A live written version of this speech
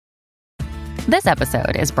This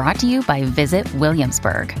episode is brought to you by Visit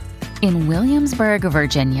Williamsburg. In Williamsburg,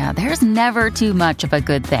 Virginia, there's never too much of a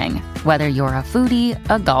good thing. Whether you're a foodie,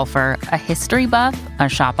 a golfer, a history buff, a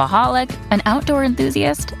shopaholic, an outdoor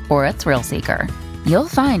enthusiast, or a thrill seeker, you'll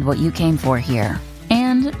find what you came for here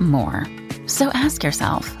and more. So ask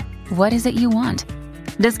yourself, what is it you want?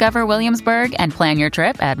 Discover Williamsburg and plan your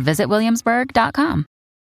trip at visitwilliamsburg.com.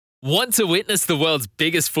 Want to witness the world's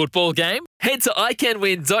biggest football game? Head to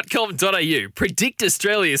iCanWin.com.au, predict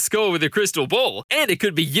Australia's score with a crystal ball, and it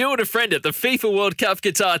could be you and a friend at the FIFA World Cup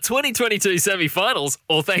Qatar 2022 semi-finals,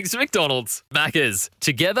 all thanks to McDonald's. Maccas,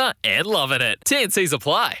 together and loving it. TNCs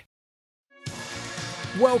apply.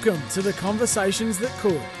 Welcome to the Conversations That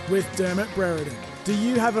Could with Dermott Brereton. Do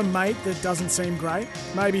you have a mate that doesn't seem great?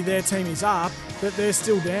 Maybe their team is up, but they're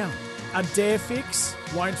still down. A dare fix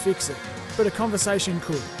won't fix it, but a conversation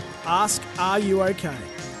could. Ask, are you okay?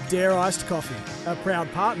 Dare Iced Coffee, a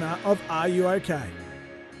proud partner of Are You OK?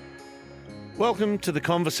 Welcome to the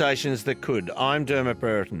Conversations That Could. I'm Dermott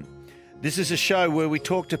Brereton. This is a show where we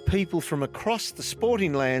talk to people from across the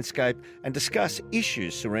sporting landscape and discuss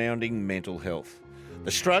issues surrounding mental health.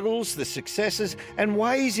 The struggles, the successes, and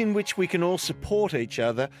ways in which we can all support each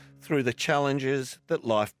other through the challenges that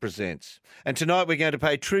life presents. And tonight we're going to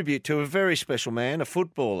pay tribute to a very special man, a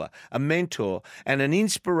footballer, a mentor, and an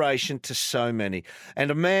inspiration to so many, and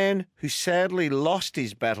a man who sadly lost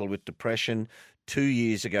his battle with depression 2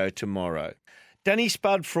 years ago tomorrow. Danny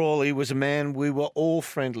Spud Frawley was a man we were all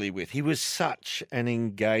friendly with. He was such an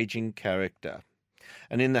engaging character.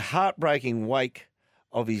 And in the heartbreaking wake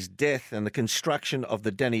of his death and the construction of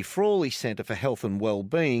the Danny Frawley Centre for Health and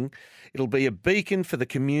Wellbeing, it'll be a beacon for the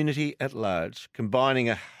community at large, combining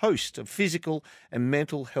a host of physical and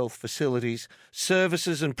mental health facilities,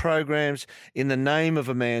 services and programs in the name of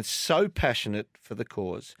a man so passionate for the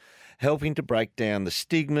cause, helping to break down the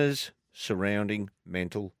stigmas surrounding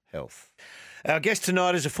mental health. Our guest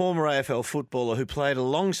tonight is a former AFL footballer who played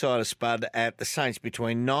alongside a Spud at the Saints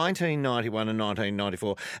between 1991 and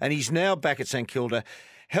 1994, and he's now back at St Kilda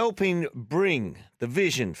helping bring the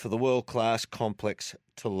vision for the world-class complex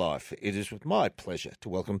to life. It is with my pleasure to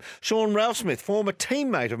welcome Sean Ralphsmith, former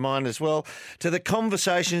teammate of mine as well, to the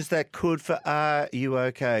Conversations That Could for Are You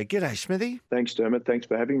OK? G'day, Smithy. Thanks, Dermott. Thanks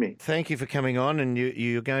for having me. Thank you for coming on, and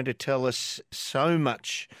you're going to tell us so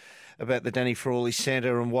much about the Danny Frawley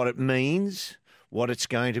Centre and what it means, what it's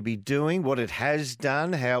going to be doing, what it has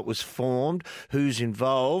done, how it was formed, who's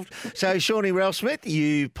involved. So, Shawnee Ralphsmith,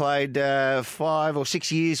 you played 5 or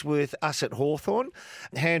 6 years with us at Hawthorn,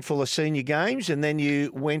 a handful of senior games, and then you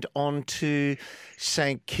went on to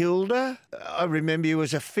St Kilda. I remember you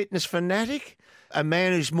as a fitness fanatic, a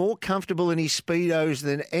man who's more comfortable in his Speedos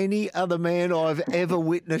than any other man I've ever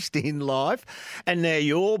witnessed in life. And now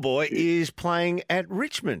your boy is playing at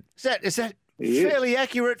Richmond. Is that fairly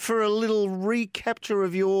accurate for a little recapture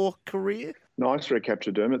of your career? Nice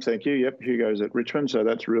recapture, Dermott. Thank you. Yep, Hugo's at Richmond, so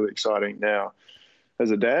that's really exciting. Now, as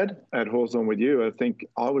a dad at Hawthorn with you, I think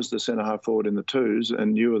I was the centre-half forward in the twos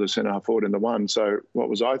and you were the centre-half forward in the one. So what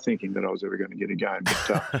was I thinking that I was ever going to get a game?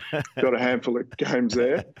 But got a handful of games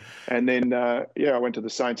there. And then, I went to the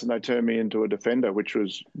Saints and they turned me into a defender, which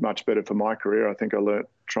was much better for my career. I think I learnt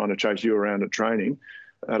trying to chase you around at training.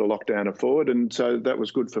 I had a lockdown at forward, and so that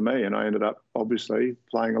was good for me. And I ended up, obviously,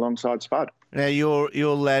 playing alongside Spud. Now, your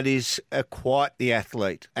lad is quite the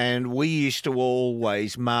athlete, and we used to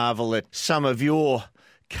always marvel at some of your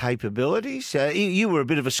capabilities. You were a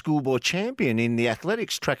bit of a schoolboy champion in the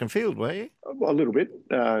athletics, track and field, were you? A little bit.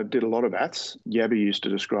 Did a lot of aths. Yabby used to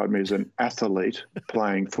describe me as an athlete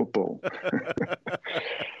playing football.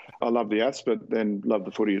 I love the aths, but then loved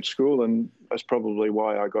the footy at school, and that's probably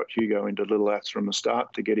why I got Hugo into little aths from the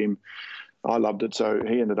start to get him. I loved it, so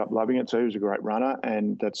he ended up loving it. So he was a great runner,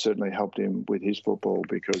 and that certainly helped him with his football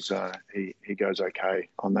because he goes okay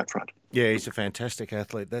on that front. Yeah, he's a fantastic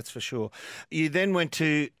athlete, that's for sure. You then went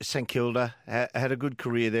to St Kilda, had a good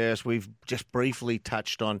career there, as we've just briefly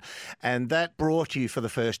touched on, and that brought you for the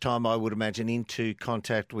first time, I would imagine, into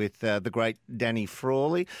contact with the great Danny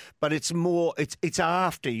Frawley. But it's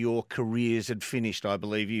after your careers had finished, I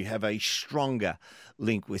believe, you have a stronger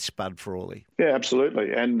link with Spud Frawley. Yeah,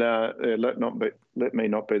 absolutely. And let me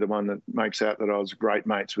not be the one that makes out that I was great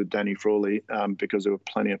mates with Danny Frawley because there were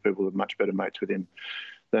plenty of people with much better mates with him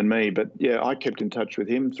than me. But yeah, I kept in touch with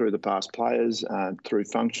him through the past players, through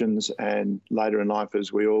functions, and later in life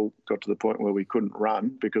as we all got to the point where we couldn't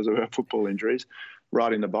run because of our football injuries,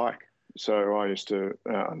 riding the bike. So I used to,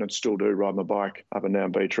 and I still do, ride my bike up and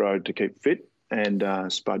down Beach Road to keep fit. And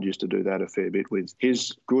Spud used to do that a fair bit with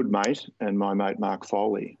his good mate and my mate Mark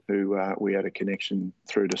Foley, who we had a connection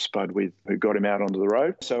through to Spud with, who got him out onto the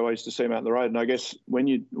road. So I used to see him out on the road. And I guess when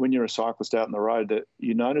you're a cyclist out on the road, that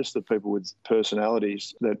you notice the people with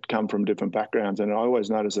personalities that come from different backgrounds. And I always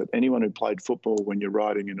notice that anyone who played football, when you're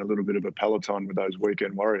riding in a little bit of a peloton with those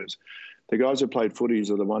weekend warriors, the guys who played footies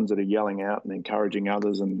are the ones that are yelling out and encouraging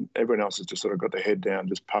others, and everyone else has just sort of got their head down,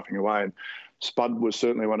 just puffing away. And Spud was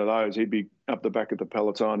certainly one of those. He'd be up the back of the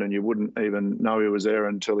peloton and you wouldn't even know he was there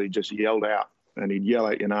until he just yelled out, and he'd yell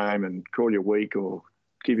out your name and call you weak or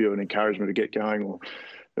give you an encouragement to get going. Or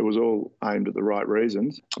it was all aimed at the right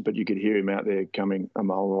reasons, but you could hear him out there coming a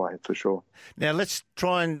mile away for sure. Now let's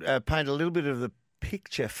try and paint a little bit of the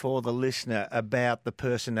picture for the listener about the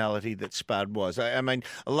personality that Spud was. I mean,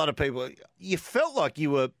 a lot of people, you felt like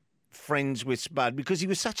you were friends with Spud because he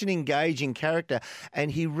was such an engaging character,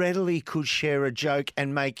 and he readily could share a joke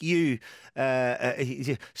and make you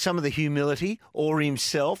some of the humility or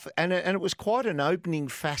himself, and it was quite an opening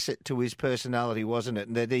facet to his personality, wasn't it?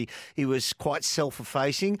 And that he was quite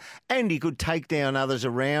self-effacing and he could take down others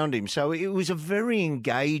around him. So it was a very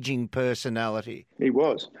engaging personality. He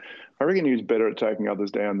was. I reckon he was better at taking others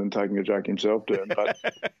down than taking a joke himself, but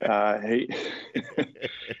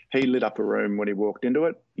he lit up a room when he walked into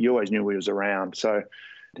it. You always knew he was around. So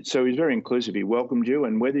he was very inclusive. He welcomed you,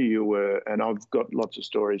 and whether you were, and I've got lots of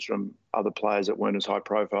stories from other players that weren't as high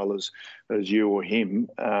profile as you or him,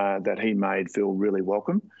 that he made feel really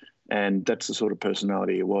welcome. And that's the sort of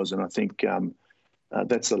personality he was. And I think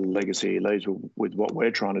that's the legacy he leaves with what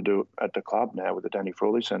we're trying to do at the club now with the Danny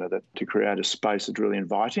Frawley Centre, that to create a space that's really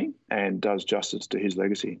inviting and does justice to his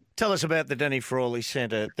legacy. Tell us about the Danny Frawley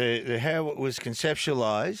Centre, how it was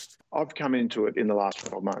conceptualised. I've come into it in the last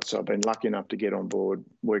 12 months. I've been lucky enough to get on board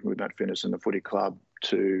working with Matt Finnis and the footy club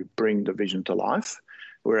to bring the vision to life,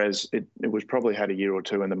 whereas it was probably had a year or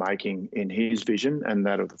two in the making in his vision and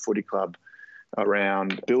that of the footy club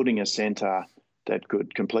around building a centre that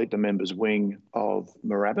could complete the members' wing of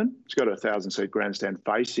Moorabbin. It's got a 1,000-seat grandstand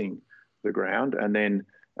facing the ground, and then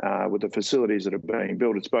with the facilities that are being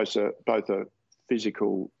built, it's both a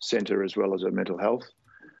physical centre as well as a mental health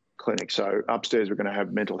clinic. So upstairs we're going to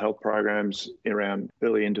have mental health programs around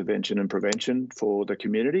early intervention and prevention for the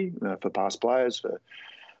community, for past players, for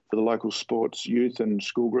the local sports, youth and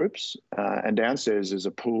school groups. And downstairs is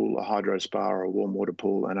a pool, a hydro spa, or a warm water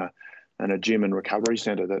pool, and a gym and recovery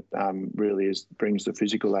centre that really brings the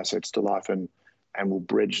physical assets to life and will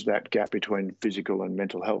bridge that gap between physical and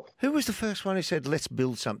mental health. Who was the first one who said, let's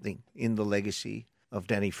build something in the legacy of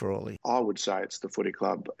Danny Frawley? I would say it's the footy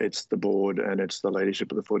club. It's the board and it's the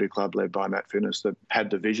leadership of the footy club led by Matt Finnis that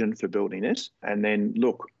had the vision for building it. And then,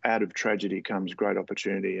 look, out of tragedy comes great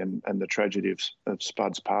opportunity, and the tragedy of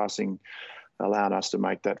Spud's passing allowed us to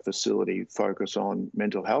make that facility focus on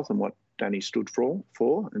mental health and what Danny stood for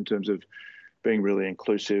in terms of being really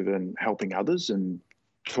inclusive and helping others and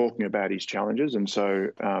talking about his challenges. And so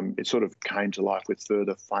it sort of came to life with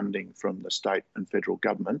further funding from the state and federal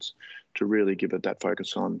governments to really give it that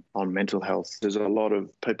focus on mental health. There's a lot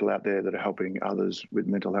of people out there that are helping others with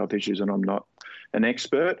mental health issues, and I'm not an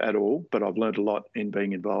expert at all, but I've learned a lot in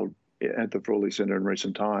being involved at the Frawley Centre in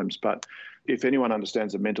recent times. But if anyone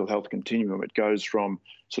understands the mental health continuum, it goes from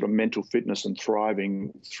sort of mental fitness and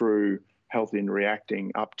thriving through healthy and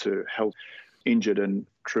reacting up to health, injured and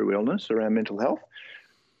true illness around mental health.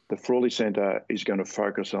 The Frawley Centre is going to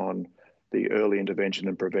focus on the early intervention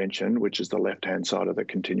and prevention, which is the left-hand side of the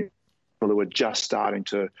continuum. People who are just starting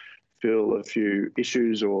to feel a few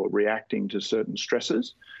issues or reacting to certain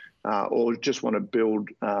stresses, or just want to build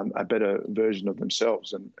a better version of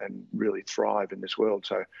themselves and really thrive in this world.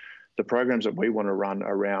 So the programs that we want to run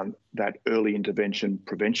around that early intervention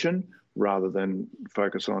prevention rather than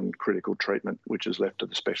focus on critical treatment, which is left to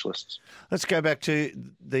the specialists. Let's go back to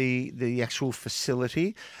the actual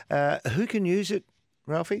facility. Who can use it,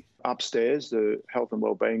 Ralphie? Upstairs, the health and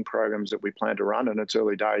wellbeing programs that we plan to run, and it's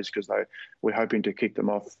early days because we're hoping to kick them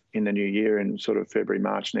off in the new year in sort of February,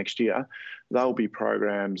 March next year. They'll be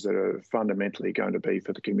programs that are fundamentally going to be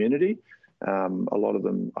for the community. A lot of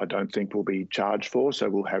them I don't think will be charged for. So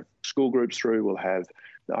we'll have school groups through,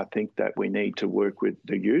 I think that we need to work with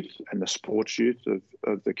the youth and the sports youth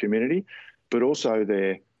of the community, but also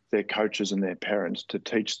their coaches and their parents to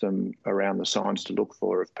teach them around the signs to look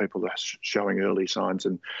for if people are showing early signs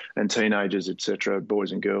and teenagers, etc.,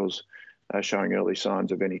 boys and girls are showing early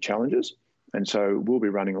signs of any challenges. And so we'll be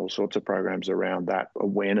running all sorts of programs around that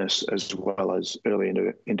awareness as well as early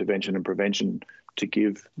intervention and prevention to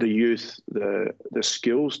give the youth the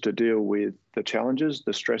skills to deal with the challenges,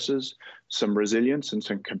 the stresses, some resilience and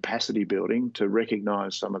some capacity building to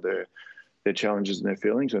recognise some of the their challenges and their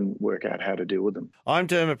feelings and work out how to deal with them. I'm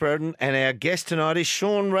Dermott Brereton, and our guest tonight is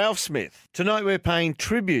Sean Ralphsmith. Tonight we're paying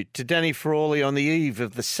tribute to Danny Frawley on the eve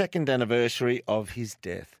of the second anniversary of his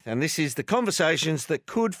death. And this is the Conversations That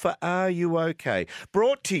Could for Are You OK?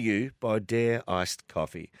 Brought to you by Dare Iced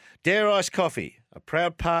Coffee. Dare Iced Coffee, a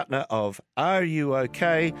proud partner of Are You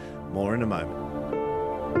OK? More in a moment.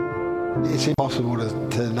 It's impossible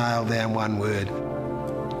to nail down one word.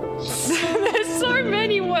 There's so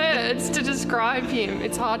many words to describe him.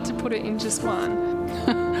 It's hard to put it in just one.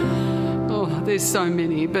 Oh, there's so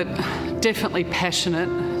many, but definitely passionate.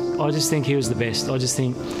 I just think he was the best. I just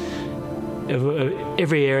think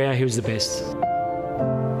every area he was the best.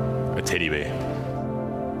 A teddy bear.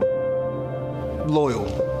 Loyal.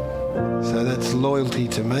 So that's loyalty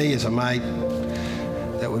to me as a mate.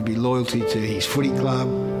 That would be loyalty to his footy club.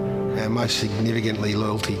 And most significantly,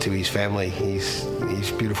 loyalty to his family, his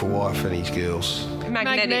beautiful wife and his girls.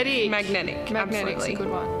 Magnetic. Magnetic's a good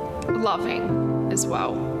one. Loving as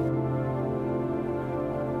well.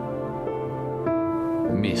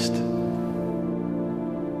 Missed.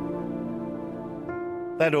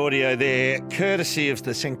 That audio there, courtesy of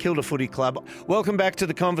the St Kilda Footy Club. Welcome back to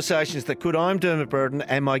the Conversations That Could. I'm Dermott Brereton,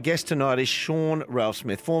 and my guest tonight is Sean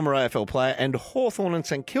Ralphsmith, former AFL player and Hawthorn and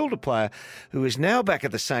St Kilda player, who is now back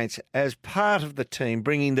at the Saints as part of the team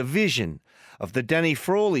bringing the vision of the Danny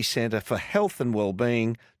Frawley Centre for Health and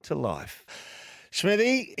Wellbeing to life.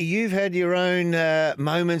 Smithy, you've had your own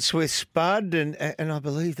moments with Spud, and I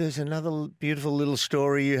believe there's another beautiful little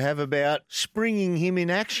story you have about springing him in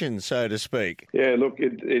action, so to speak. Yeah, look,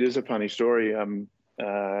 it is a funny story.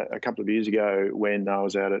 A couple of years ago when I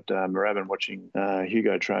was out at Moorabbin watching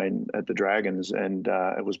Hugo train at the Dragons, and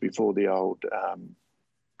it was before the old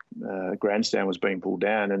grandstand was being pulled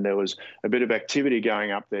down, and there was a bit of activity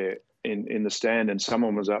going up there in the stand, and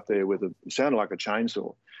someone was up there with it sounded like a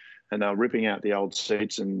chainsaw. And they were ripping out the old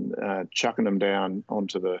seats and chucking them down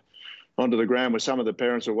onto the ground where some of the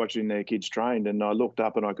parents were watching their kids trained. And I looked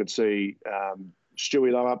up and I could see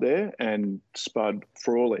Stewie Lowe up there and Spud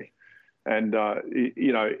Frawley. And,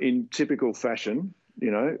 in typical fashion,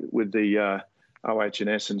 with the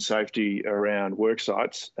OH&S and safety around work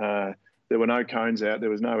sites, there were no cones out. There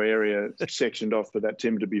was no area sectioned off for that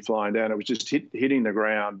timber to be flying down. It was just hitting the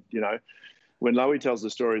ground, When Lowy tells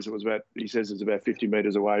the stories, he says it's about 50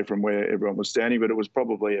 metres away from where everyone was standing, but it was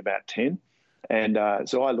probably about 10. And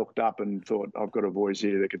so I looked up and thought, I've got a voice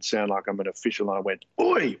here that could sound like I'm an official. And I went,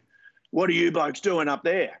 "Oi, what are you blokes doing up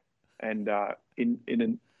there?" And in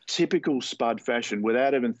a typical Spud fashion,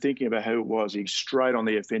 without even thinking about who it was, he's straight on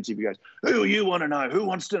the offensive. He goes, "Who you want to know? Who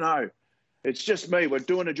wants to know? It's just me. We're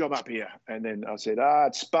doing a job up here." And then I said,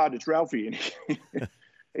 "It's Spud, it's Ralphie." And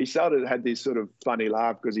he sort of had this sort of funny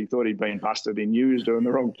laugh because he thought he'd been busted. He knew he was doing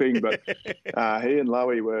the wrong thing. But he and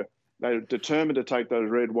Lowy were determined to take those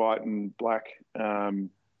red, white and black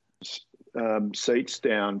seats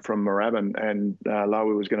down from Moorabbin, and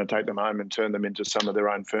Lowy was going to take them home and turn them into some of their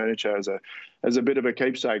own furniture as a bit of a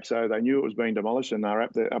keepsake. So they knew it was being demolished, and they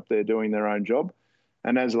were up there doing their own job.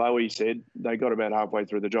 And as Lowy said, they got about halfway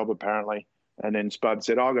through the job apparently. And then Spud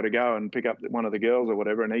said, "I've got to go and pick up one of the girls or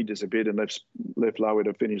whatever." And he disappeared and left Lowy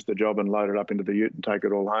to finish the job and load it up into the ute and take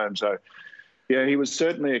it all home. So, yeah, he was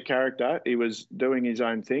certainly a character. He was doing his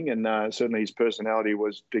own thing, and certainly his personality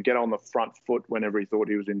was to get on the front foot whenever he thought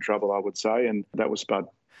he was in trouble, I would say, and that was Spud.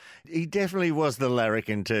 He definitely was the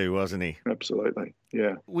larrikin too, wasn't he? Absolutely,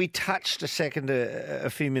 yeah. We touched a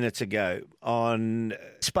few minutes ago on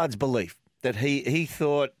Spud's belief that he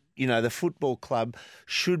thought, the football club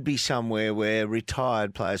should be somewhere where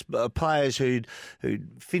retired players who'd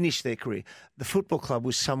finished their career, the football club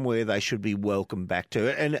was somewhere they should be welcomed back to.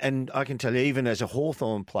 And I can tell you, even as a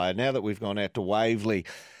Hawthorn player, now that we've gone out to Waverley,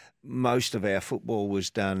 most of our football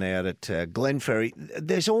was done out at Glenferrie.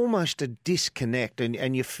 There's almost a disconnect,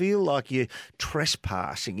 and you feel like you're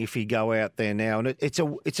trespassing if you go out there now. And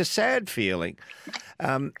it's a sad feeling.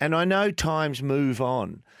 And I know times move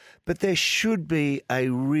on, but there should be a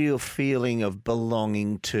real feeling of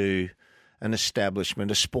belonging to an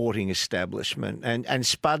establishment, a sporting establishment. And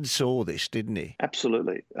Spud saw this, didn't he?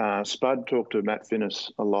 Absolutely. Spud talked to Matt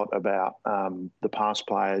Finnis a lot about the past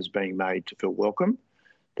players being made to feel welcome,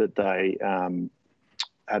 that they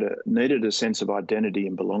needed a sense of identity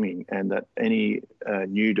and belonging, and that any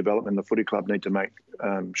new development in the footy club need to make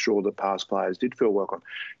sure that past players did feel welcome.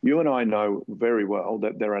 You and I know very well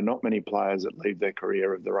that there are not many players that leave their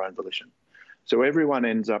career of their own volition. So everyone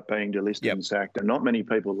ends up being delisted and sacked, and not many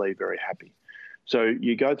people leave very happy. So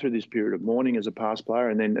you go through this period of mourning as a past player,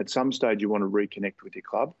 and then at some stage you want to reconnect with your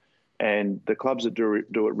club. And the clubs that do it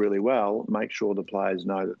really well make sure the players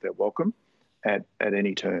know that they're welcome at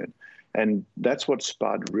any turn. And that's what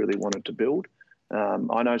Spud really wanted to build.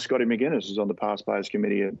 I know Scotty McGuinness is on the Past Players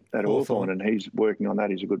Committee at Hawthorn, and he's working on that.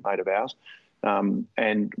 He's a good mate of ours.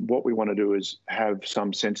 And what we want to do is have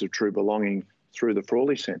some sense of true belonging through the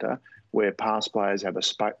Frawley Centre, where past players have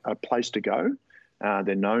a place to go.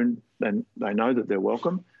 They're known, and they know that they're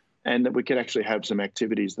welcome, and that we could actually have some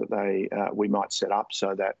activities that we might set up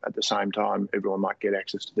so that at the same time everyone might get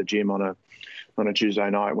access to the gym on a Tuesday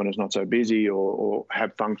night when it's not so busy, or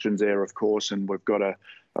have functions there, of course. And we've got a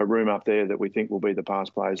room up there that we think will be the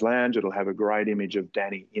Past Players Lounge. It'll have a great image of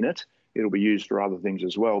Danny in it. It'll be used for other things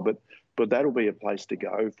as well, but that'll be a place to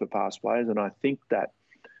go for past players. And I think that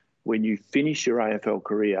when you finish your AFL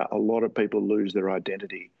career, a lot of people lose their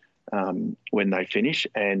identity when they finish,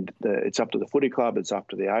 and it's up to the footy club, it's up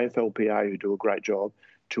to the AFLPA, who do a great job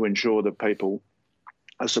to ensure that people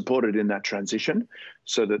are supported in that transition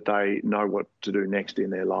so that they know what to do next in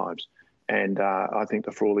their lives. And I think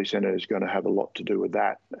the Frawley Centre is going to have a lot to do with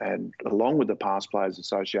that, and along with the Past Players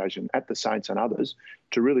Association at the Saints and others,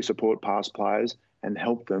 to really support past players and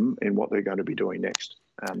help them in what they're going to be doing next,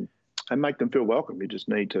 and make them feel welcome. You just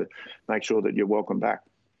need to make sure that you're welcome back.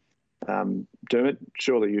 Dermott,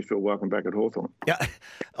 surely you feel welcome back at Hawthorn. Yeah,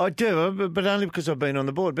 I do, but only because I've been on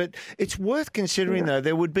the board. But it's worth considering, though,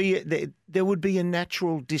 there would be a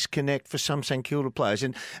natural disconnect for some St Kilda players,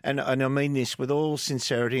 and I mean this with all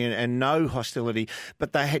sincerity and no hostility,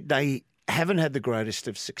 but they haven't had the greatest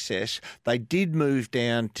of success. They did move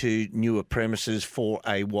down to newer premises for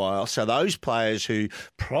a while. So those players who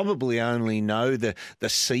probably only know the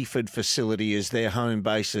Seaford facility as their home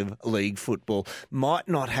base of league football might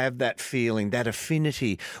not have that feeling, that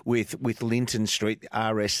affinity with Linton Street,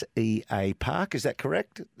 RSEA Park. Is that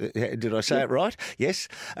correct? Did I say it right? Yes.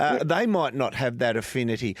 They might not have that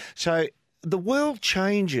affinity. So the world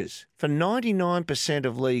changes for 99%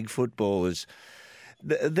 of league footballers.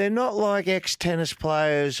 They're not like ex-tennis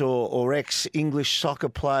players or ex-English soccer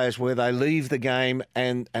players where they leave the game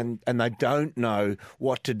and they don't know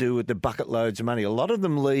what to do with the bucket loads of money. A lot of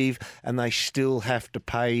them leave and they still have to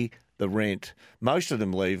pay the rent. Most of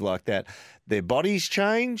them leave like that. Their bodies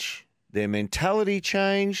change, their mentality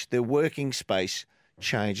change, their working space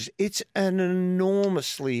changes. It's an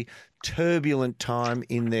enormously turbulent time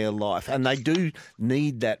in their life, and they do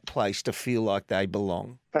need that place to feel like they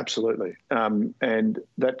belong. Absolutely. And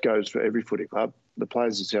that goes for every footy club. The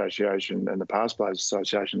Players Association and the Past Players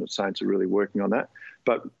Association at Saints are really working on that.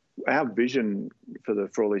 But our vision for the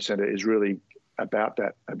Frawley Centre is really about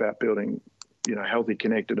that, about building, healthy,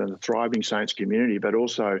 connected and a thriving Saints community, but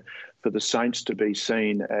also for the Saints to be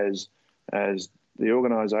seen as the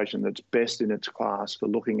organisation that's best in its class for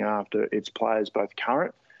looking after its players, both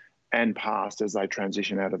current and past, as they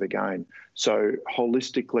transition out of the game. So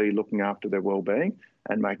holistically looking after their well-being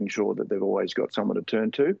and making sure that they've always got someone to turn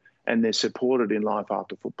to, and they're supported in life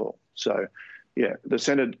after football. So, the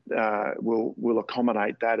Centre will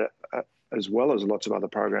accommodate that as well as lots of other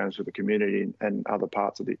programs for the community and other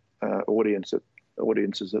parts of the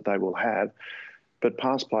audiences that they will have. But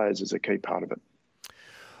past players is a key part of it.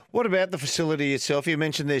 What about the facility itself? You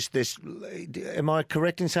mentioned there's am I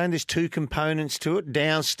correct in saying there's two components to it?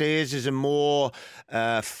 Downstairs is a more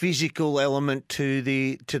physical element to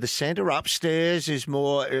the centre. Upstairs is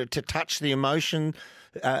more to touch the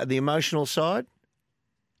emotional side.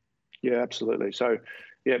 Yeah, absolutely. So,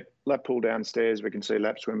 lap pool downstairs. We can see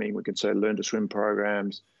lap swimming. We can see learn to swim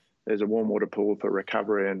programs. There's a warm water pool for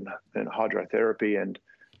recovery and hydrotherapy, and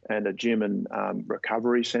a gym and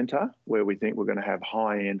recovery centre where we think we're going to have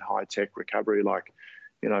high-end, high-tech recovery like,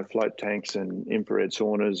 float tanks and infrared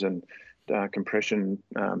saunas and compression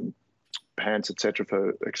pants, etc.,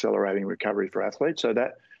 for accelerating recovery for athletes. So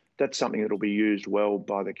that's something that will be used well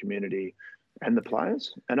by the community and the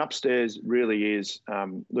players. And upstairs really is,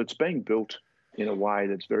 it's being built in a way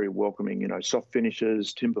that's very welcoming, soft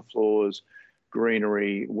finishes, timber floors,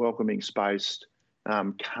 greenery, welcoming space,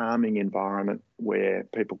 calming environment where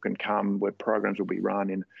people can come, where programs will be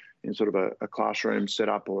run in sort of a classroom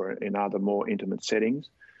setup or in other more intimate settings.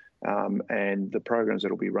 And the programs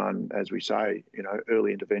that will be run, as we say,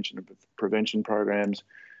 early intervention and prevention programs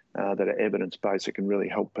that are evidence-based that can really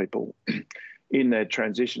help people in their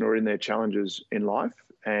transition or in their challenges in life.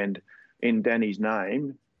 And in Danny's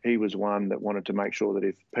name, he was one that wanted to make sure that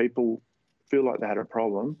if people feel like they had a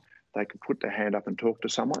problem, they could put their hand up and talk to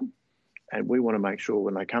someone. And we want to make sure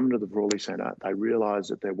when they come to the Frawley Centre, they realise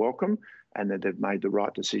that they're welcome and that they've made the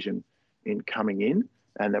right decision in coming in,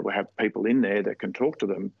 and that we have people in there that can talk to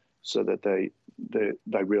them so that they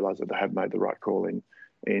realise that they have made the right call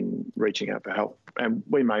in reaching out for help. And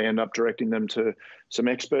we may end up directing them to some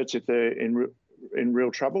experts if they're in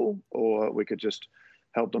real trouble, or we could just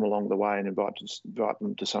help them along the way and invite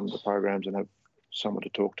them to some of the programs and have someone to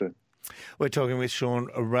talk to. We're talking with Sean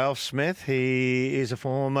Ralphsmith. He is a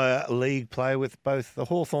former league player with both the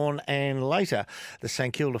Hawthorn and later the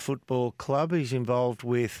St Kilda Football Club. He's involved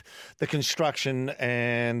with the construction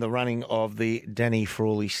and the running of the Danny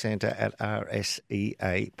Frawley Centre at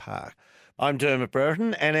RSEA Park. I'm Dermott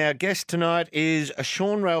Brereton, and our guest tonight is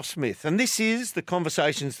Sean Ralphsmith, and this is The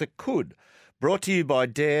Conversations That Could, brought to you by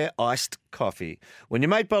Dare Iced Coffee. When your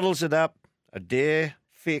mate bottles it up, a Dare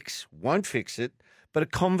fix won't fix it, but a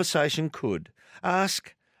conversation could.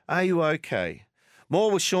 Ask, are you okay? More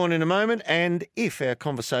with Sean in a moment, and if our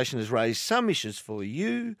conversation has raised some issues for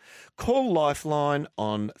you, call Lifeline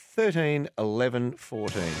on 13 11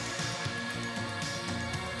 14.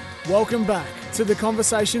 Welcome back to The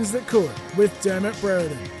Conversations That Could with Dermott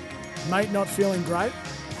Brereton. Mate not feeling great?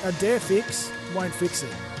 A Dare fix won't fix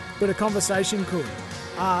it, but a conversation could.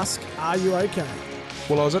 Ask, are you okay?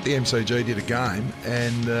 Well, I was at the MCG, did a game,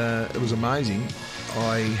 and it was amazing.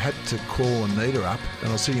 I had to call Anita up, and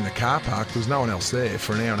I was sitting in the car park. There was no one else there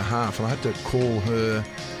for an hour and a half, and I had to call her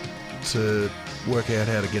to work out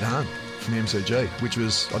how to get home from the MCG, which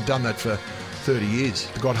was, I'd done that for 30 years.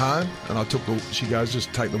 I got home, and she goes,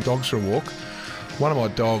 just take the dogs for a walk. One of my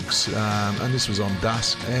dogs, and this was on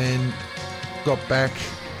dusk, and got back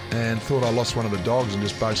and thought I lost one of the dogs and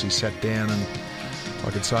just basically sat down and,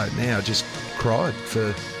 I could say it now, just cried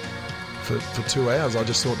for 2 hours. I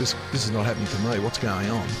just thought, this is not happening to me. What's going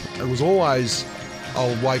on? It was always,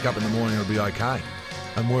 I'll wake up in the morning and it'll be okay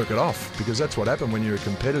and work it off, because that's what happened when you're a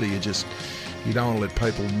competitor. You don't want to let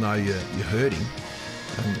people know you're hurting,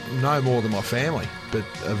 and no more than my family. But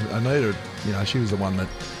Anita, she was the one that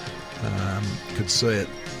could see it,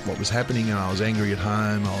 what was happening, and I was angry at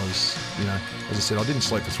home. I was, as I said, I didn't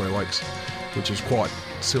sleep for 3 weeks, which is quite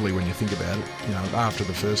silly when you think about it. After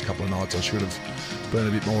the first couple of nights, I should have been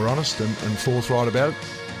a bit more honest and forthright about it.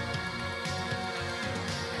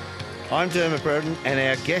 I'm Dermott Brereton, and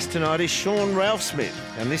our guest tonight is Sean Ralphsmith,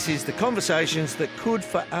 and this is The Conversations That Could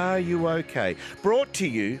for Are You OK? Brought to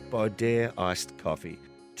you by Dare Iced Coffee.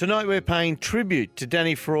 Tonight we're paying tribute to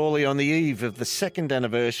Danny Frawley on the eve of the 2nd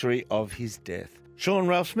anniversary of his death. Sean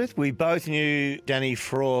Ralphsmith, we both knew Danny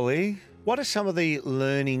Frawley. What are some of the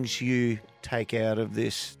learnings you take out of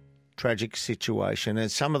this tragic situation,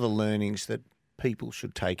 and some of the learnings that people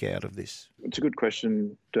should take out of this? It's a good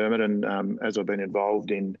question, Dermott, and as I've been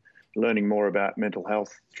involved in learning more about mental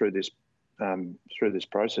health through this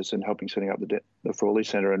process and helping setting up the Frawley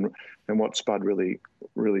Centre and what Spud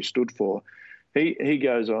really stood for, he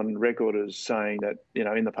goes on record as saying that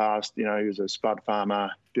in the past he was a spud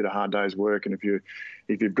farmer, did a hard day's work, and if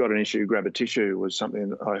you've got an issue, grab a tissue was something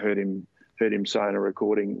that I heard him say in a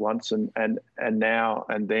recording once, and now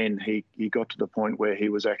and then he got to the point where he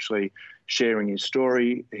was actually sharing his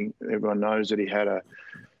story. Everyone knows that he had a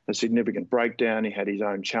significant breakdown. He had his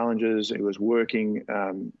own challenges. He was working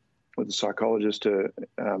with a psychologist to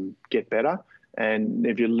get better. And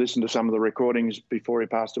if you listen to some of the recordings before he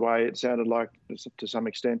passed away, it sounded like, to some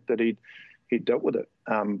extent, that he'd dealt with it.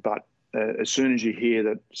 But as soon as you hear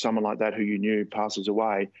that someone like that who you knew passes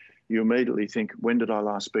away, you immediately think, when did I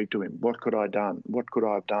last speak to him? What could I have done? What could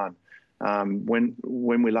I have done? When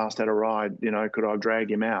we last had a ride, could I have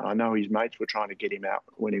dragged him out? I know his mates were trying to get him out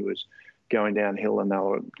when he was going downhill, and they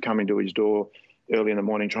were coming to his door early in the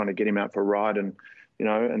morning trying to get him out for a ride. And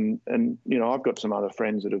I've got some other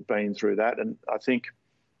friends that have been through that. And I think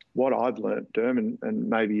what I've learnt, Derm, and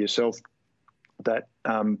maybe yourself, that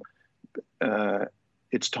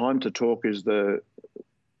it's time to talk is the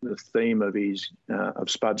theme of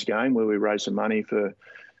Spud's game, where we raise some money for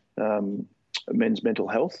men's mental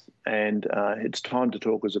health. And it's time to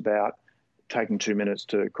talk is about taking 2 minutes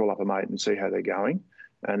to call up a mate and see how they're going.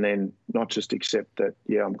 And then not just accept that,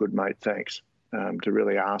 yeah, I'm good, mate, thanks, to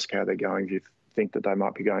really ask how they're going if you think that they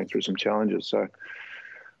might be going through some challenges. So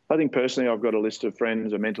I think personally I've got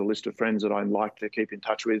a mental list of friends that I like to keep in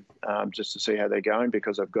touch with just to see how they're going,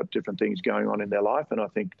 because I've got different things going on in their life. And I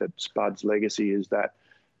think that Spud's legacy is that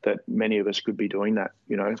many of us could be doing that.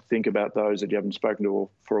 Think about those that you haven't spoken to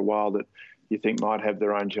for a while that you think might have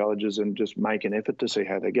their own challenges, and just make an effort to see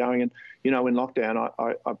how they're going. And, in lockdown,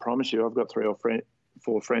 I promise you I've got 3 or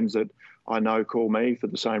 4 friends that I know call me for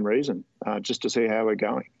the same reason, just to see how we're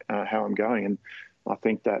going, how I'm going. And I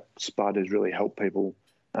think that Spud has really helped people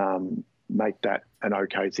make that an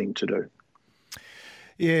okay thing to do.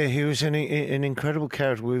 Yeah, he was an incredible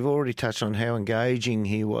character. We've already touched on how engaging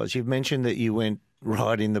he was. You've mentioned that you went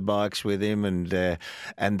riding the bikes with him, and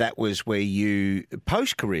that was where you,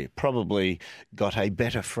 post-career, probably got a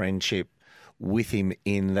better friendship with him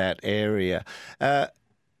in that area.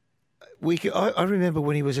 I remember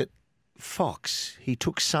when he was at Fox, he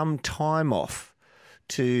took some time off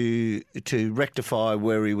to rectify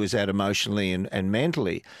where he was at emotionally and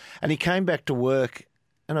mentally. And he came back to work,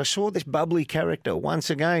 and I saw this bubbly character once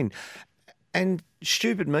again. And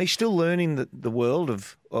stupid me, still learning the world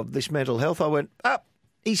of this mental health, I went,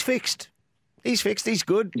 he's fixed. He's fixed. He's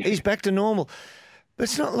good. He's back to normal. But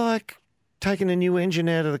it's not like taking a new engine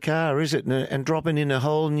out of the car, is it? And dropping in a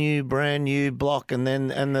whole new, brand new block, and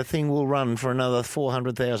the thing will run for another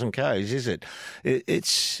 400,000 Ks, is it?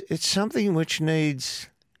 It's something which needs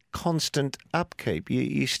constant upkeep.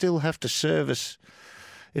 You still have to service.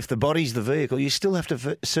 If the body's the vehicle, you still have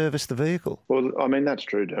to service the vehicle. Well, I mean, that's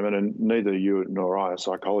true, Dermot, and neither you nor I are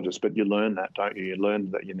psychologists, but you learn that, don't you? You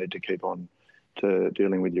learn that you need to keep on to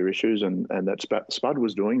dealing with your issues, and that Spud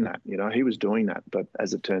was doing that. You know, he was doing that, but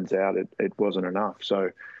as it turns out, it wasn't enough.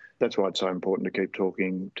 So that's why it's so important to keep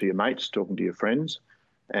talking to your mates, talking to your friends,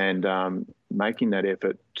 and making that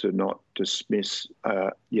effort to not dismiss,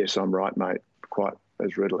 yes, I'm right, mate, quite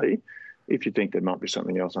as readily, if you think there might be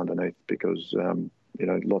something else underneath, because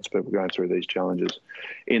lots of people going through these challenges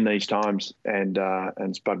in these times, and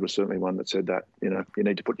Spud was certainly one that said that, you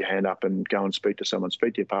need to put your hand up and go and speak to someone,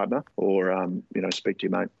 speak to your partner, or, speak to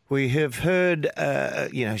your mate. We have heard,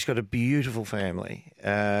 he's got a beautiful family.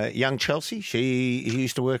 Young Chelsea, she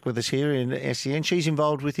used to work with us here in SEN. She's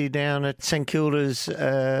involved with you down at St Kilda's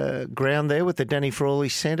ground there with the Danny Frawley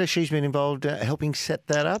Centre. She's been involved helping set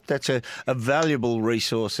that up. That's a valuable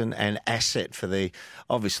resource and asset for the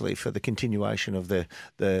continuation of the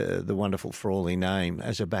wonderful Frawley name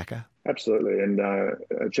as a backer. Absolutely, and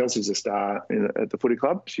Chelsea's a star at the footy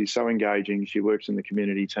club. She's so engaging. She works in the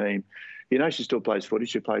community team. She still plays footy.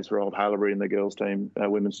 She plays for Old Haileybury in the girls' team,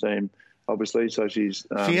 women's team, obviously. So she's...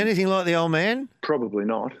 she anything like the old man? Probably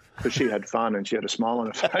not, but she had fun and she had a smile on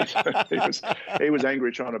her face. he was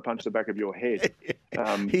angry trying to punch the back of your head.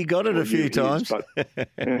 He got it a few times. But,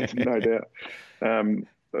 no doubt.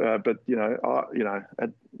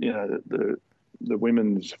 The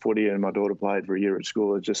women's footy, and my daughter played for a year at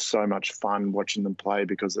school. It's just so much fun watching them play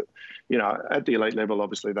because, at the elite level,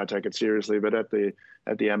 obviously they take it seriously, but at the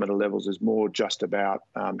amateur levels, it's more just about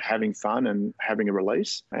having fun and having a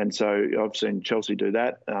release. And so I've seen Chelsea do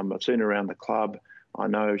that. I've seen her around the club. I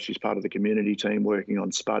know she's part of the community team working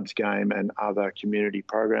on Spud's game and other community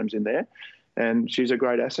programs in there. And she's a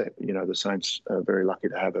great asset. The Saints are very lucky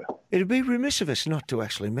to have her. It'd be remiss of us not to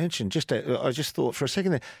actually mention, I just thought for a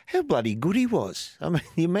second there, how bloody good he was. I mean,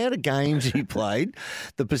 the amount of games he played,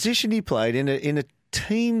 the position he played in a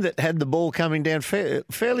team that had the ball coming down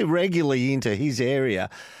fairly regularly into his area.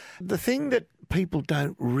 The thing that people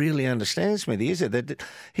don't really understand, Smithy, is it? That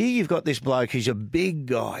here you've got this bloke who's a big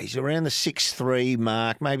guy. He's around the 6'3"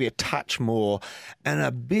 mark, maybe a touch more, and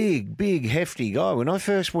a big, hefty guy. When I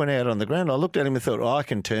first went out on the ground, I looked at him and thought, I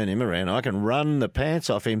can turn him around. I can run the pants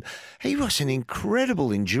off him. He was an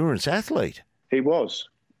incredible endurance athlete. He was.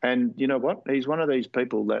 And you know what? He's one of these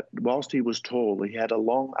people that whilst he was tall, he had a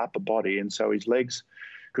long upper body, and so his legs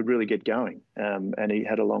could really get going, and he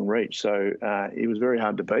had a long reach. So he was very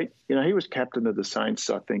hard to beat. He was captain of the Saints,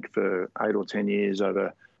 I think, for 8 or 10 years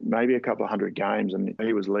over maybe a couple of hundred games, and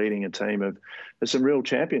he was leading a team of some real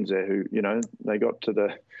champions there who, they got to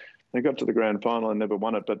the grand final and never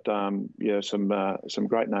won it. But some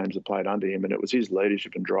great names that played under him, and it was his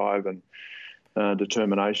leadership and drive and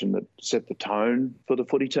determination that set the tone for the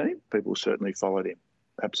footy team. People certainly followed him.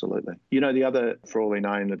 Absolutely. The other Frawley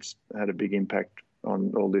name that's had a big impact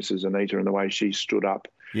on all this is Anita, and the way she stood up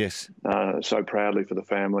so proudly for the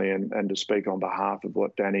family and to speak on behalf of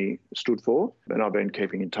what Danny stood for. And I've been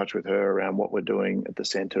keeping in touch with her around what we're doing at the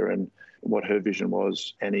centre and what her vision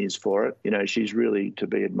was and is for it. She's really to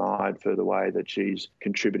be admired for the way that she's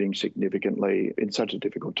contributing significantly in such a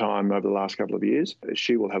difficult time over the last couple of years.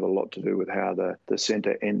 She will have a lot to do with how the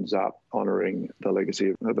centre ends up honouring the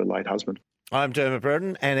legacy of her late husband. I'm Dermott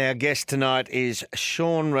Brereton, and our guest tonight is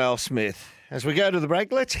Sean Ralphsmith. As we go to the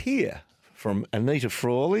break, let's hear from Anita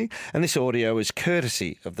Frawley, and this audio is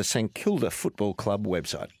courtesy of the St Kilda Football Club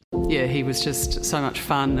website. Yeah, he was just so much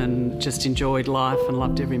fun and just enjoyed life and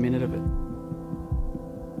loved every minute of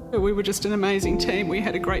it. We were just an amazing team. We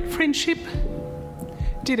had a great friendship,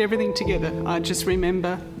 did everything together. I just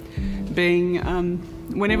remember being...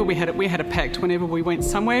 whenever we had a pact, whenever we went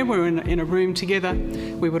somewhere, we were in a room together,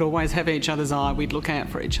 we would always have each other's eye, we'd look out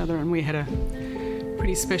for each other, and we had a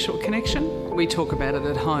pretty special connection. We talk about it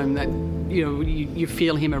at home that, you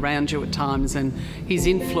feel him around you at times, and his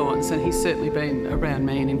influence, and he's certainly been around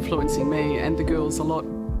me and influencing me and the girls a lot.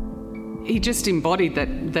 He just embodied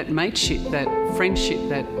that mateship, that friendship,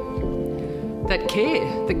 that that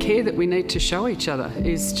care, the care that we need to show each other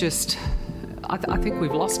is just, I think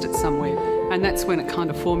we've lost it somewhere. And that's when it kind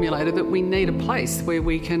of formulated that we need a place where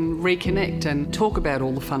we can reconnect and talk about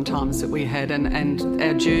all the fun times that we had and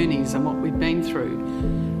our journeys and what we've been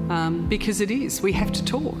through. Because we have to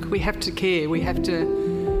talk, we have to care, we have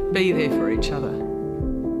to be there for each other.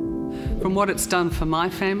 From what it's done for my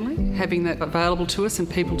family, having that available to us and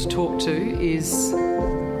people to talk to is,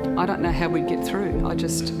 I don't know how we'd get through.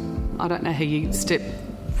 I don't know how you step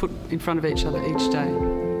foot in front of each other each day.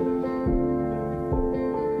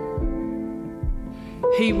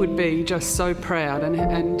 He would be just so proud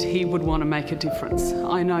and he would want to make a difference.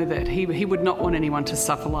 I know that. He would not want anyone to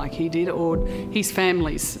suffer like he did, or their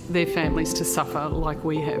families to suffer like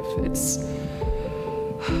we have.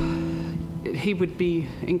 He would be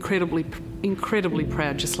incredibly, incredibly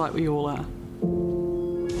proud, just like we all are.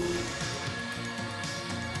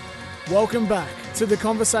 Welcome back to the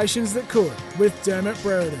Conversations That Could with Dermott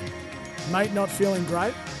Brereton. Mate not feeling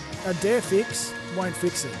great? A dare fix won't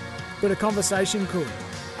fix it, but a conversation could.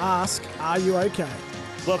 Ask, are you okay?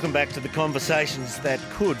 Welcome back to the Conversations That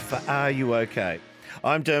Could for Are You OK?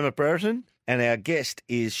 I'm Dermott Brereton and our guest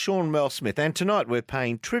is Sean Ralphsmith, and tonight we're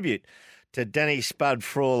paying tribute to Danny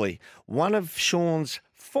Frawley, one of Sean's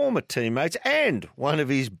former teammates and one of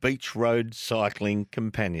his beach road cycling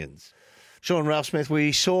companions. Sean Ralphsmith,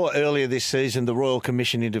 we saw earlier this season the Royal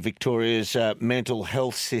Commission into Victoria's mental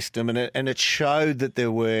health system, and it showed that there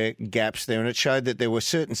were gaps there, and it showed that there were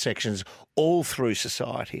certain sections all through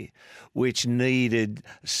society which needed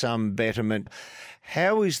some betterment.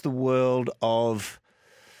 How is the world of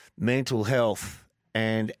mental health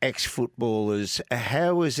and ex-footballers,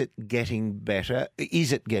 how is it getting better?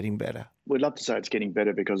 Is it getting better? We'd love to say it's getting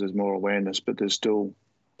better because there's more awareness, but there's still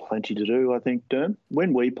plenty to do, I think, Derm.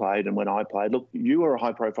 When we played and when I played, look, you were a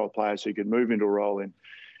high-profile player, so you could move into a role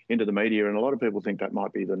into the media, and a lot of people think that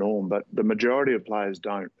might be the norm, but the majority of players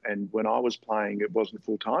don't. And when I was playing, it wasn't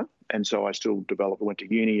full-time, and so I still went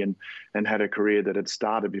to uni and had a career that had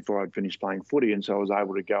started before I'd finished playing footy, and so I was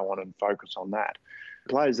able to go on and focus on that.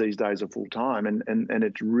 Players these days are full-time, and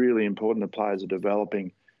it's really important that players are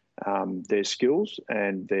developing their skills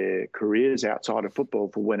and their careers outside of football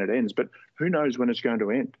for when it ends. But who knows when it's going to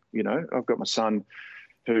end? You know, I've got my son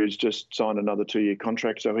who's just signed another 2-year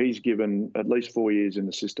contract, so he's given at least 4 years in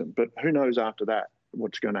the system. But who knows after that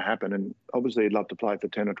what's going to happen? And obviously he'd love to play for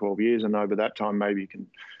 10 or 12 years, and over that time maybe he can,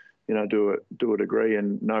 do a degree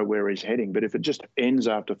and know where he's heading. But if it just ends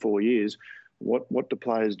after 4 years, what do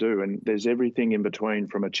players do? And there's everything in between,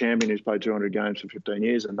 from a champion who's played 200 games for 15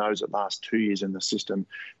 years and those that last 2 years in the system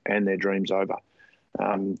and their dream's over.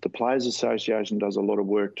 The Players Association does a lot of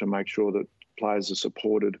work to make sure that players are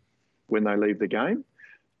supported when they leave the game.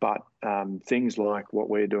 But things like what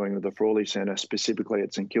we're doing with the Frawley Centre, specifically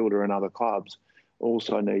at St Kilda and other clubs,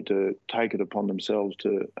 also need to take it upon themselves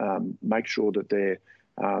to make sure that they're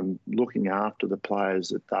looking after the players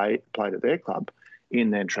that they played at their club in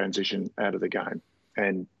their transition out of the game.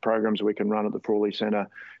 And programs we can run at the Frawley Centre,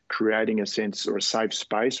 creating a sense or a safe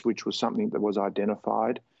space, which was something that was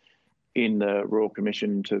identified in the Royal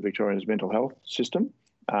Commission to Victoria's mental health system.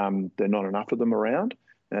 There are not enough of them around,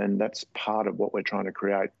 and that's part of what we're trying to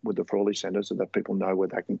create with the Frawley Centre, so that people know where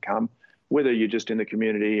they can come, whether you're just in the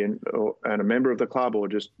community and a member of the club, or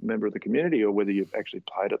just a member of the community, or whether you've actually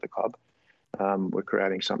played at the club. We're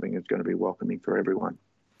creating something that's going to be welcoming for everyone.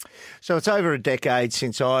 So it's over a decade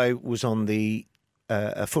since I was on the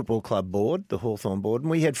a football club board, the Hawthorn board, and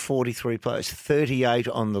we had 43 players, 38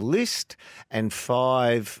 on the list, and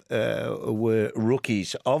 5 were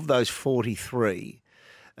rookies. Of those 43,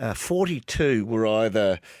 42 were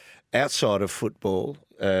either outside of football,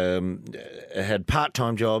 had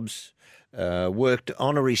part-time jobs, worked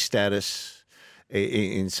honorary status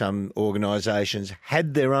in some organisations,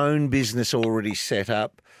 had their own business already set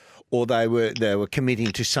up, or they were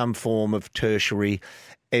committing to some form of tertiary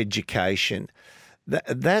education.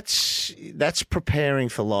 That's preparing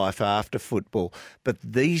for life after football. But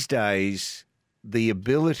these days, the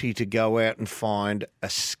ability to go out and find a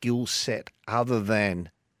skill set other than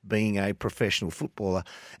being a professional footballer,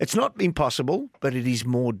 it's not impossible, but it is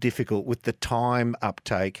more difficult with the time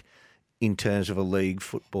uptake in terms of a league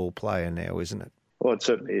football player now, isn't it? Well, it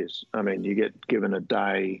certainly is. I mean, you get given a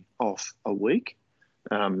day off a week,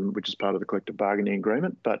 which is part of the collective bargaining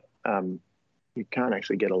agreement, but you can't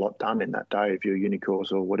actually get a lot done in that day. If your uni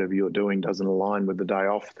course or whatever you're doing doesn't align with the day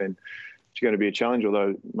off, then it's going to be a challenge,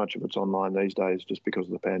 although much of it's online these days just because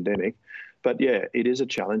of the pandemic. But yeah, it is a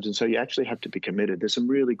challenge, and so you actually have to be committed. There's some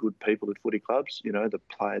really good people at footy clubs, the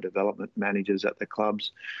player development managers at the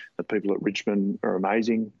clubs. The people at Richmond are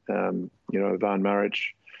amazing. Van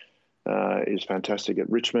Marich, is fantastic at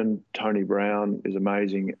Richmond. Tony Brown is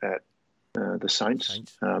amazing at the Saints.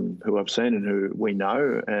 Who I've seen and who we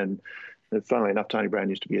know. And funnily enough, Tony Brown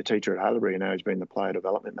used to be a teacher at Haileybury, and now he's been the player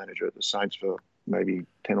development manager at the Saints for maybe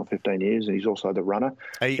 10 or 15 years, and he's also the runner.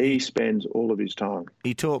 He spends all of his time.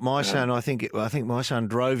 He taught my son. I think my son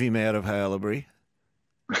drove him out of Haileybury.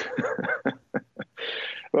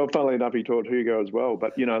 Well, funnily enough, he taught Hugo as well.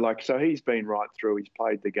 But, so he's been right through. He's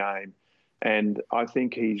played the game. And I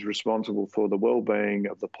think he's responsible for the well-being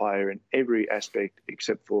of the player in every aspect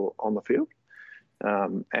except for on the field.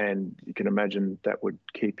 And you can imagine that would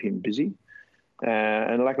keep him busy.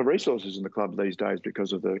 And the lack of resources in the club these days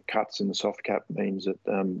because of the cuts in the soft cap means that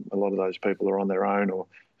a lot of those people are on their own or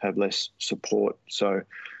have less support. So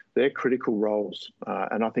they're critical roles.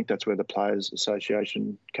 And I think that's where the Players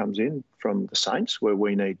Association comes in from the Saints, where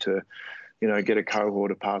we need to get a cohort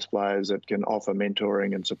of past players that can offer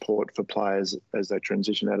mentoring and support for players as they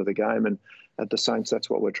transition out of the game. And at the Saints, that's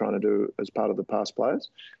what we're trying to do as part of the past players.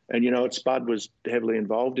 And, Spud was heavily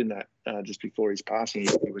involved in that just before his passing.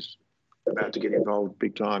 He was about to get involved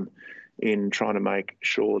big time in trying to make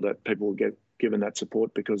sure that people get given that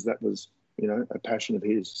support because that was, a passion of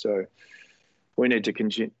his. So we need to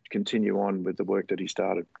continue on with the work that he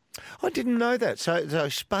started. I didn't know that. So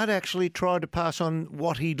Spud actually tried to pass on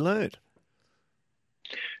what he'd learned.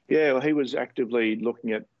 Yeah, well, he was actively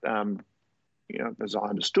looking at, as I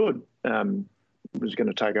understood, was going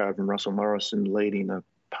to take over from Russell Morris and leading the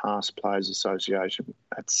Past Players Association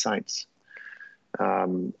at Saints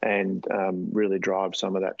and really drive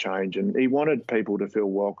some of that change. And he wanted people to feel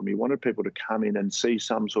welcome. He wanted people to come in and see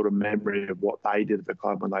some sort of memory of what they did at the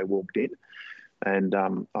club when they walked in. And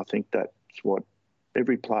I think that's what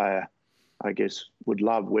every player, I guess, would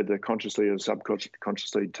love, whether consciously or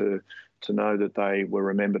subconsciously, to know that they were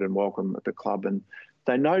remembered and welcome at the club. And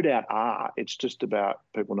they no doubt are. It's just about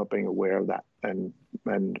people not being aware of that and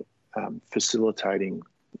facilitating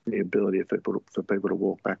the ability for people to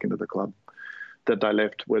walk back into the club that they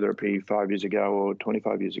left, whether it be 5 years ago or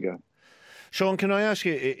 25 years ago. Sean, can I ask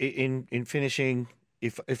you, in finishing,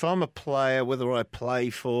 if I'm a player, whether I play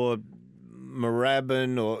for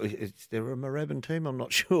Moorabbin or is there a Moorabbin team? I'm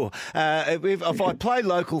not sure. If I play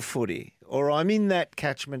local footy or I'm in that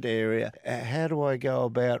catchment area, how do I go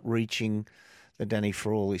about reaching the Danny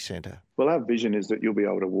Frawley Centre? Well, our vision is that you'll be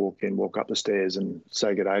able to walk up the stairs and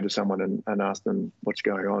say good day to someone and ask them what's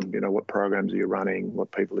going on, what programs are you running,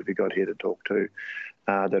 what people have you got here to talk to.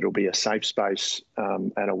 That'll be a safe space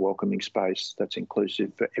and a welcoming space that's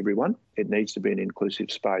inclusive for everyone. It needs to be an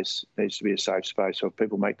inclusive space. It needs to be a safe space. So if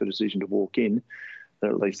people make the decision to walk in,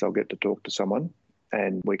 then at least they'll get to talk to someone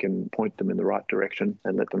and we can point them in the right direction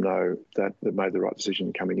and let them know that they've made the right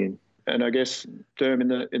decision coming in. And I guess, Derm,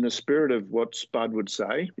 in the spirit of what Spud would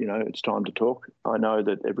say, it's time to talk. I know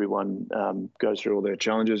that everyone goes through all their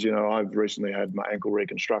challenges. I've recently had my ankle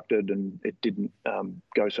reconstructed and it didn't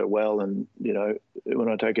go so well. And, when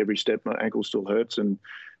I take every step, my ankle still hurts and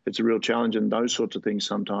it's a real challenge. And those sorts of things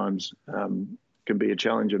sometimes can be a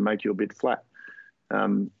challenge and make you a bit flat.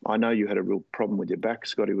 I know you had a real problem with your back.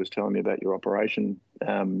 Scotty was telling me about your operation.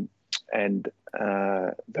 And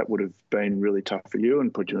that would have been really tough for you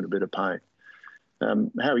and put you in a bit of pain.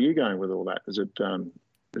 How are you going with all that? Is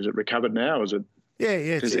it recovered now? Does it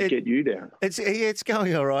get you down? It's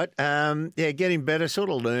going all right. Getting better, sort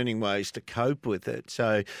of learning ways to cope with it.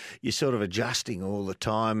 So you're sort of adjusting all the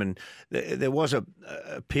time. And there was a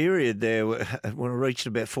period there when I reached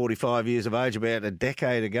about 45 years of age, about a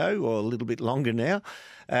decade ago, or a little bit longer now,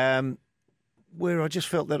 where I just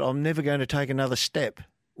felt that I'm never going to take another step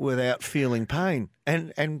without feeling pain,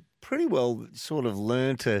 and pretty well sort of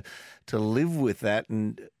learn to live with that.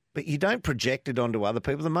 But you don't project it onto other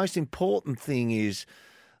people. The most important thing is,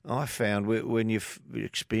 I found, when you're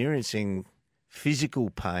experiencing physical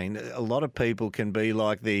pain, a lot of people can be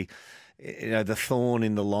like the thorn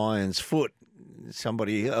in the lion's foot.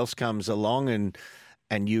 Somebody else comes along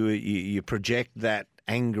and you project that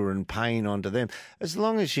anger and pain onto them. As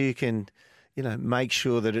long as you can, make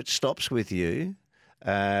sure that it stops with you.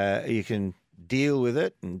 You can deal with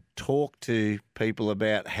it and talk to people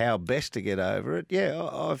about how best to get over it. Yeah,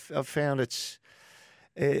 I've found it's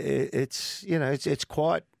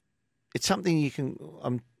something you can.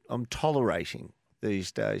 I'm tolerating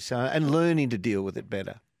these days, and learning to deal with it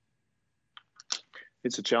better.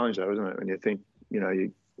 It's a challenge, though, isn't it? When you think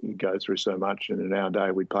you go through so much, and in our day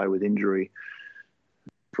we play with injury.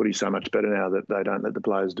 Footy's so much better now that they don't let the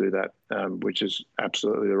players do that, which is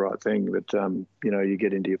absolutely the right thing. But, you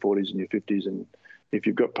get into your 40s and your 50s, and if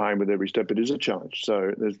you've got pain with every step, it is a challenge.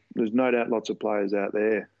 So there's no doubt lots of players out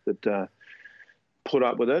there that put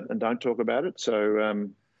up with it and don't talk about it. So,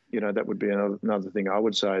 that would be another thing I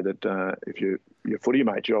would say, that if your footy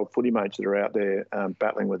mates, your old footy mates that are out there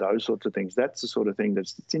battling with those sorts of things, that's the sort of thing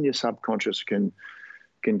that's in your subconscious can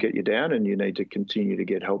get you down, and you need to continue to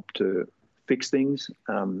get help to fix things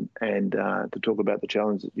and to talk about the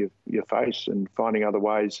challenge that you face, and finding other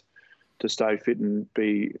ways to stay fit and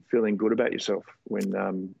be feeling good about yourself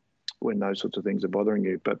when those sorts of things are bothering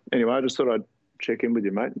you. But anyway, I just thought I'd check in with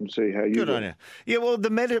you, mate, and see how you. Good on you. Yeah, well, the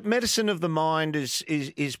medicine of the mind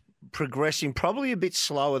is progressing probably a bit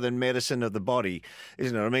slower than medicine of the body,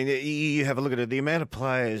 isn't it? I mean, you have a look at it. The amount of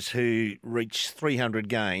players who reach 300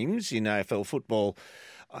 games in AFL football,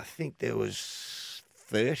 I think there was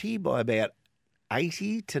 30 by about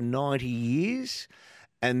 80 to 90 years,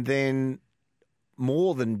 and then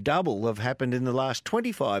more than double have happened in the last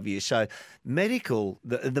 25 years. So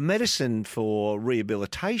the medicine for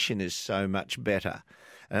rehabilitation is so much better.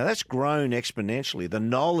 Now, that's grown exponentially, the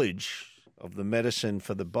knowledge of the medicine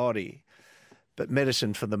for the body. But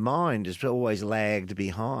medicine for the mind has always lagged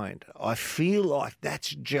behind. I feel like that's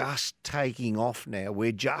just taking off now.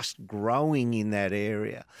 We're just growing in that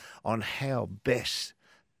area on how best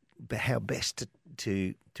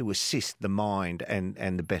to assist the mind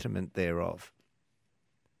and the betterment thereof.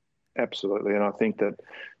 Absolutely, and I think that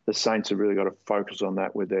the Saints have really got to focus on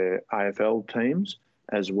that with their AFL teams,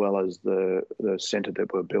 as well as the centre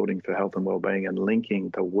that we're building for health and wellbeing, and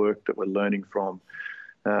linking the work that we're learning from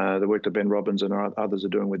the work that Ben Robbins and others are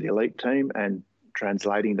doing with the elite team, and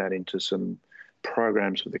translating that into some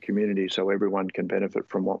programs for the community so everyone can benefit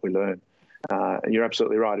from what we learn. And you're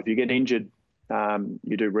absolutely right. If you get injured,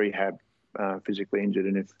 you do rehab, physically injured,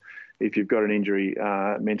 and if you've got an injury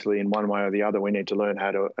mentally in one way or the other, we need to learn how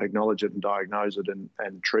to acknowledge it and diagnose it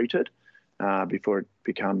and treat it before it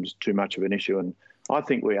becomes too much of an issue. And I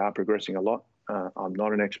think we are progressing a lot. I'm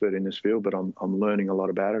not an expert in this field, but I'm learning a lot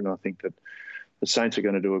about it, and I think that the Saints are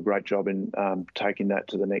going to do a great job in taking that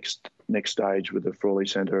to the next stage with the Frawley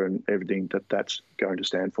Centre and everything that's going to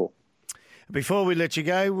stand for. Before we let you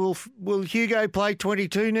go, will Hugo play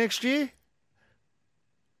 22 next year?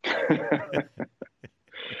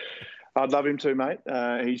 I'd love him to, mate.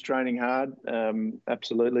 He's training hard,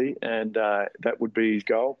 absolutely, and that would be his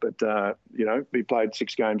goal. But, he played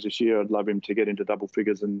 6 games this year. I'd love him to get into double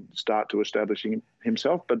figures and start to establishing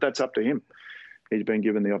himself, but that's up to him. He's been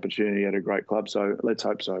given the opportunity at a great club, so let's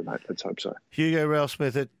hope so, mate. Let's hope so. Hugo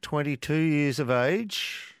Ralphsmith at 22 years of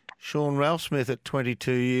age. Sean Ralphsmith at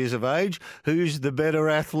 22 years of age. Who's the better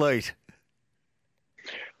athlete?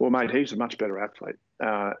 Well, mate, he's a much better athlete.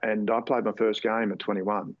 And I played my first game at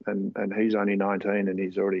 21, and he's only 19, and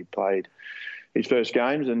he's already played his first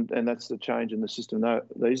games, and that's the change in the system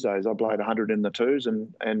these days. I played 100 in the twos,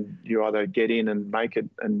 and you either get in and make it,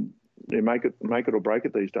 and you make it or break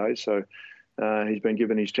it these days. So he's been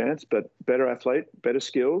given his chance, but better athlete, better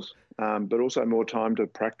skills, but also more time to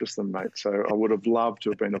practice them, mate. So I would have loved to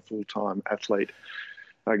have been a full-time athlete.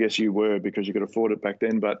 I guess you were, because you could afford it back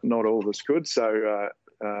then, but not all of us could. So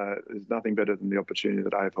there's nothing better than the opportunity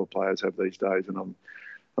that AFL players have these days, and I'm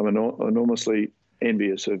enormously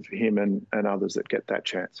envious of him and others that get that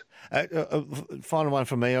chance. Final one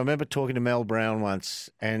from me. I remember talking to Mel Brown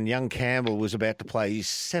once, and young Campbell was about to play his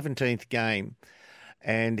 17th game,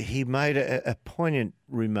 and he made a poignant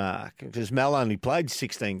remark, because Mel only played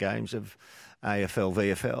 16 games of AFL,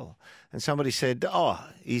 VFL, and somebody said,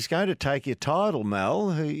 he's going to take your title,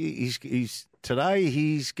 Mel. Today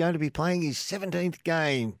he's going to be playing his 17th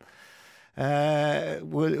game.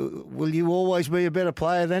 Will you always be a better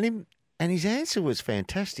player than him? And his answer was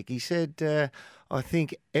fantastic. He said, I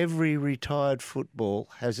think every retired football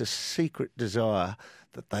has a secret desire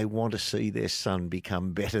that they want to see their son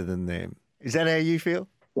become better than them. Is that how you feel?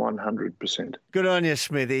 100%. Good on you,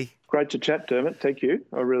 Smithy. Great to chat, Dermott. Thank you.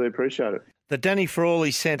 I really appreciate it. The Danny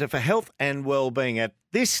Frawley Centre for Health and Wellbeing. At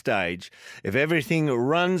this stage, if everything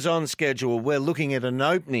runs on schedule, we're looking at an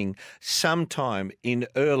opening sometime in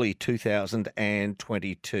early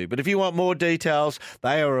 2022. But if you want more details,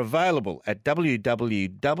 they are available at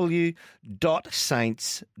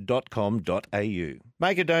www.saints.com.au.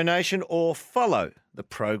 Make a donation or follow the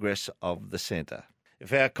progress of the centre.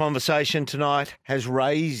 If our conversation tonight has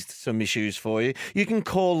raised some issues for you, you can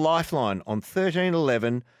call Lifeline on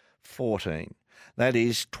 1311 14. That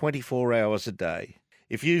is 24 hours a day.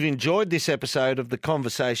 If you've enjoyed this episode of the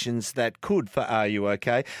Conversations That Could for Are You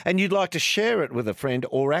OK, and you'd like to share it with a friend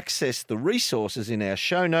or access the resources in our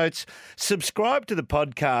show notes, subscribe to the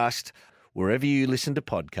podcast wherever you listen to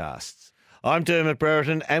podcasts. I'm Dermott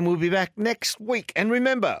Brereton, and we'll be back next week. And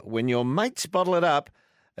remember, when your mates bottle it up,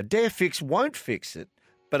 a dare fix won't fix it,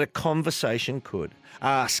 but a conversation could.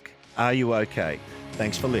 Ask, are you OK?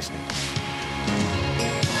 Thanks for listening.